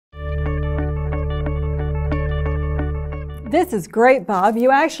This is great, Bob.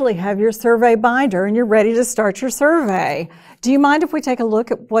 You actually have your survey binder and you're ready to start your survey. Do you mind if we take a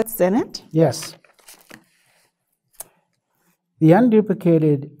look at what's in it? Yes. The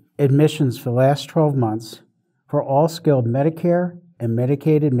unduplicated admissions for the last 12 months for all skilled Medicare and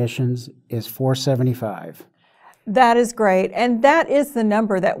Medicaid admissions is 475. That is great, and that is the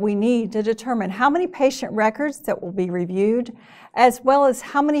number that we need to determine how many patient records that will be reviewed, as well as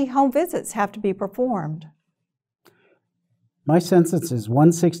how many home visits have to be performed. My census is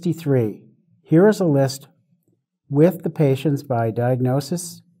 163. Here is a list with the patients by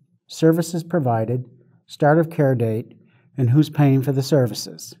diagnosis, services provided, start of care date, and who's paying for the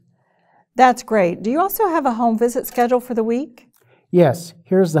services. That's great. Do you also have a home visit schedule for the week? Yes,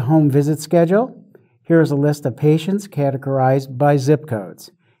 here's the home visit schedule. Here's a list of patients categorized by zip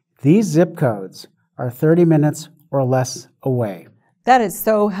codes. These zip codes are 30 minutes or less away. That is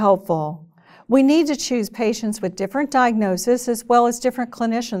so helpful. We need to choose patients with different diagnoses as well as different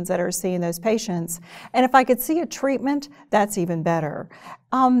clinicians that are seeing those patients. And if I could see a treatment, that's even better.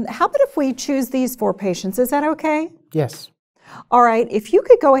 How about if we choose these 4 patients? Is that okay? Yes. All right, if you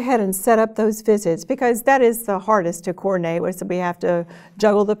could go ahead and set up those visits, because that is the hardest to coordinate, so we have to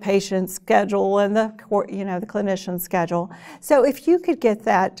juggle the patient's schedule and the clinician's schedule. So if you could get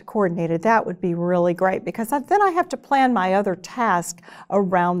that coordinated, that would be really great, because then I have to plan my other tasks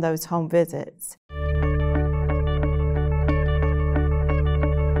around those home visits.